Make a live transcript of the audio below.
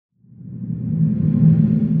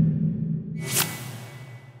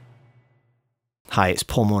Hi, it's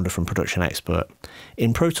Paul Maunder from Production Expert.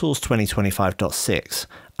 In Pro Tools 2025.6,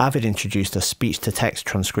 Avid introduced a speech-to-text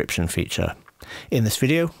transcription feature. In this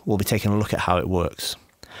video, we'll be taking a look at how it works.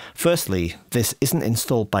 Firstly, this isn't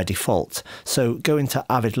installed by default, so go into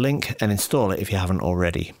Avid link and install it if you haven't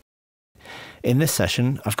already. In this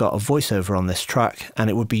session, I've got a voiceover on this track,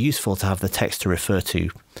 and it would be useful to have the text to refer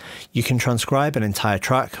to. You can transcribe an entire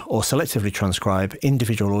track or selectively transcribe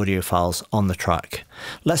individual audio files on the track.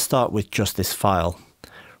 Let's start with just this file.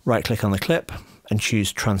 Right-click on the clip and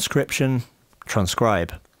choose Transcription,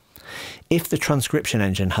 Transcribe. If the transcription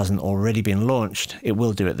engine hasn't already been launched, it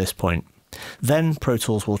will do at this point. Then Pro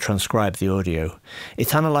Tools will transcribe the audio.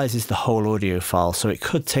 It analyzes the whole audio file, so it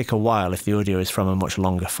could take a while if the audio is from a much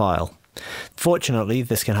longer file. Fortunately,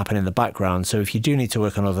 this can happen in the background, so if you do need to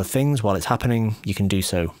work on other things while it's happening, you can do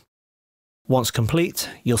so. Once complete,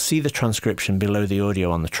 you'll see the transcription below the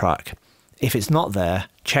audio on the track. If it's not there,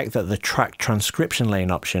 check that the Track Transcription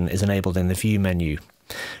Lane option is enabled in the View menu.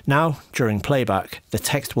 Now, during playback, the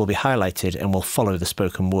text will be highlighted and will follow the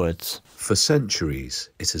spoken words. For centuries,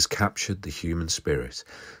 it has captured the human spirit,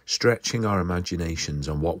 stretching our imaginations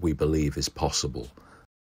on what we believe is possible.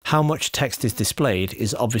 How much text is displayed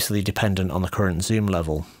is obviously dependent on the current zoom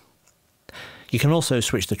level. You can also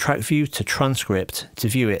switch the track view to transcript to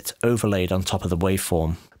view it overlaid on top of the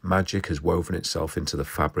waveform. Magic has woven itself into the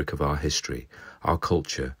fabric of our history, our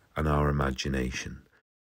culture, and our imagination.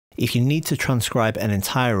 If you need to transcribe an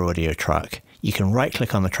entire audio track, you can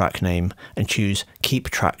right-click on the track name and choose Keep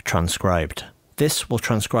Track Transcribed. This will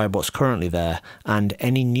transcribe what's currently there, and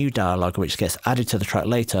any new dialogue which gets added to the track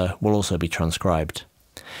later will also be transcribed.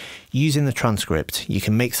 Using the transcript, you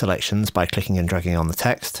can make selections by clicking and dragging on the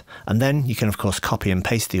text, and then you can of course copy and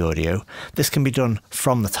paste the audio. This can be done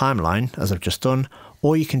from the timeline, as I've just done,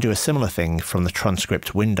 or you can do a similar thing from the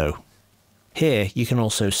transcript window. Here, you can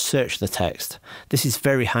also search the text. This is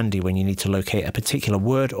very handy when you need to locate a particular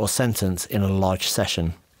word or sentence in a large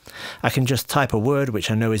session. I can just type a word which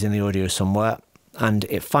I know is in the audio somewhere, and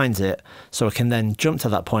it finds it, so I can then jump to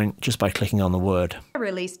that point just by clicking on the word.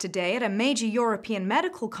 Released today at a major European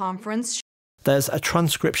medical conference. There's a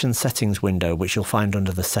transcription settings window which you'll find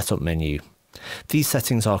under the Setup menu. These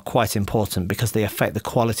settings are quite important because they affect the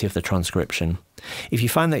quality of the transcription. If you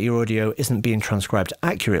find that your audio isn't being transcribed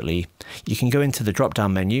accurately, you can go into the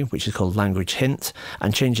drop-down menu, which is called Language Hint,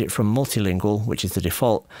 and change it from multilingual, which is the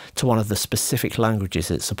default, to one of the specific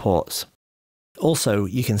languages it supports. Also,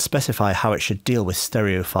 you can specify how it should deal with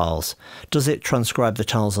stereo files. Does it transcribe the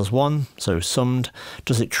channels as one, so summed?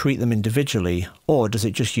 Does it treat them individually? Or does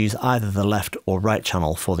it just use either the left or right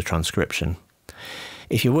channel for the transcription?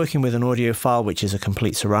 If you're working with an audio file which is a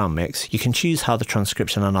complete surround mix, you can choose how the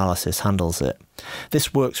transcription analysis handles it.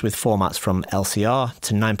 This works with formats from LCR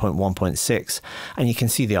to 9.1.6, and you can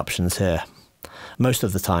see the options here. Most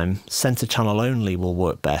of the time, center channel only will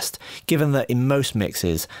work best, given that in most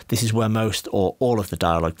mixes, this is where most or all of the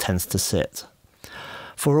dialogue tends to sit.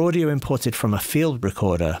 For audio imported from a field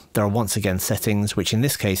recorder, there are once again settings which in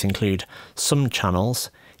this case include summed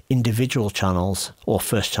channels, individual channels, or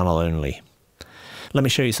first channel only. Let me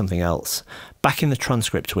show you something else. Back in the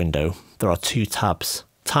transcript window, there are two tabs,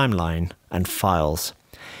 Timeline and Files.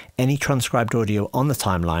 Any transcribed audio on the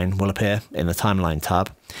timeline will appear in the Timeline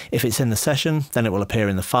tab. If it's in the session, then it will appear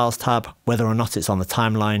in the Files tab, whether or not it's on the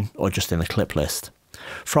timeline or just in the clip list.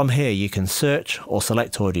 From here, you can search or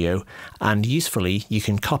select audio, and usefully, you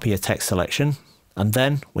can copy a text selection, and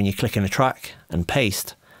then, when you click in a track and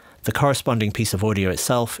paste, the corresponding piece of audio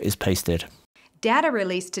itself is pasted. Data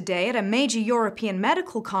released today at a major European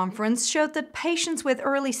medical conference showed that patients with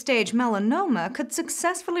early-stage melanoma could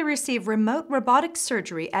successfully receive remote robotic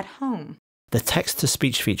surgery at home. The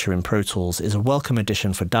text-to-speech feature in Pro Tools is a welcome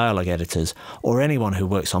addition for dialogue editors or anyone who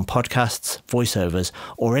works on podcasts, voiceovers,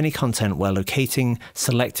 or any content where locating,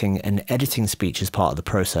 selecting, and editing speech is part of the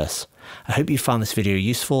process. I hope you found this video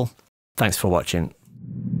useful. Thanks for watching.